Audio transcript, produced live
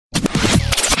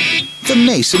The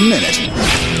Mason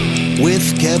Minute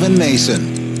with Kevin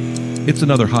Mason. It's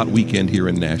another hot weekend here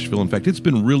in Nashville. In fact, it's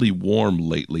been really warm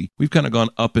lately. We've kind of gone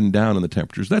up and down in the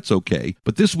temperatures. That's okay.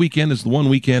 But this weekend is the one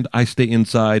weekend I stay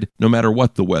inside no matter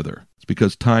what the weather. It's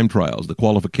because time trials, the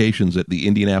qualifications at the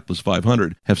Indianapolis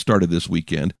 500 have started this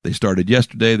weekend. They started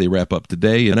yesterday, they wrap up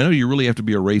today, and I know you really have to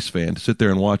be a race fan to sit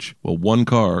there and watch, one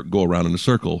car go around in a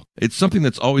circle. It's something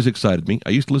that's always excited me.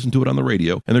 I used to listen to it on the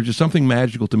radio, and there's just something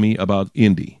magical to me about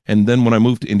Indy. And then when I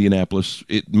moved to Indianapolis,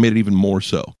 it made it even more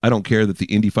so. I don't care that the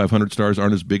Indy 500 stars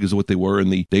aren't as big as what they were in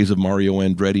the days of Mario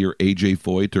Andretti or AJ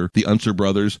Foyt or the Unser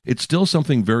brothers. It's still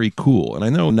something very cool, and I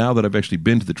know now that I've actually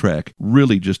been to the track,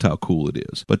 really just how cool it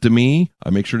is. But to me, I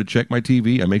make sure to check my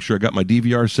TV, I make sure I got my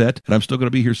DVR set, and I'm still going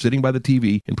to be here sitting by the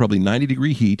TV in probably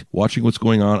 90-degree heat watching what's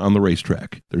going on the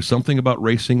racetrack. There's something about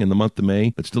racing in the month of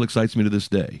May that still excites me to this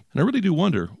day. And I really do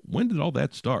wonder, when did all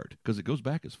that start? Because it goes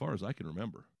back as far as I can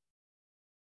remember.